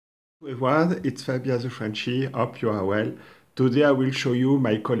Everyone, it's Fabien the Frenchie. Hope you are well. Today I will show you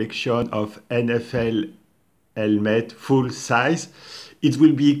my collection of NFL helmet full size. It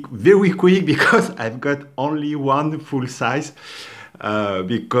will be very quick because I've got only one full size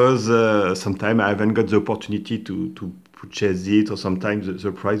because sometimes I haven't got the opportunity to purchase it, or sometimes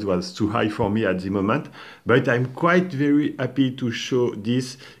the price was too high for me at the moment. But I'm quite very happy to show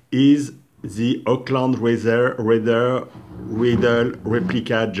this is the Oakland Raider Riddle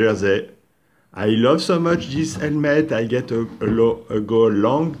replica jersey. I love so much this helmet. I get ago a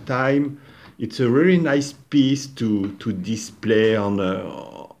long time. It's a really nice piece to display on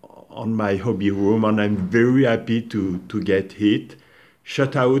my hobby room, and I'm very happy to get it.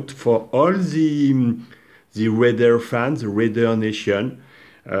 Shout out for all the Raider fans, the Raider Nation.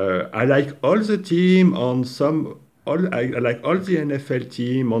 I like all the team on some. I like all the NFL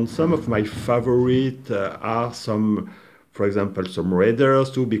team. On some of my favorite are some, for example, some Raiders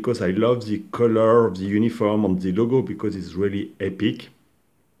too, because I love the color of the uniform and the logo because it's really epic.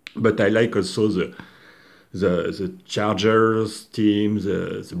 But I like also the Chargers team,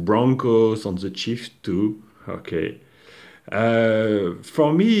 the Broncos, and the Chiefs too. Okay.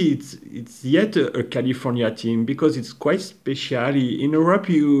 For me, it's yet a California team because it's quite special. In Europe,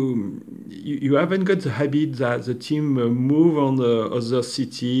 you haven't got the habit that the team move on the other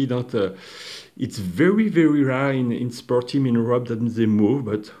city. Not, it's very rare in sport team in Europe that they move.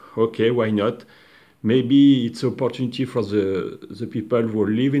 But okay, why not? Maybe it's opportunity for the people who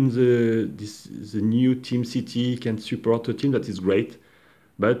live in the new team city can support a team that is great.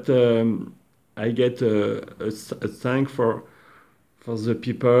 But I get a thank for the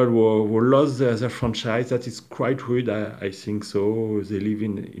people who lost their franchise. That is quite rude, I think so. They live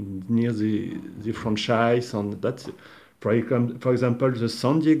in near the franchise, and that's for example the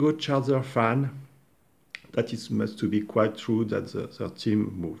San Diego Charger fan. That is must to be quite true that their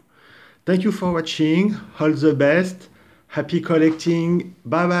team move. Thank you for watching. All the best. Happy collecting.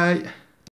 Bye bye.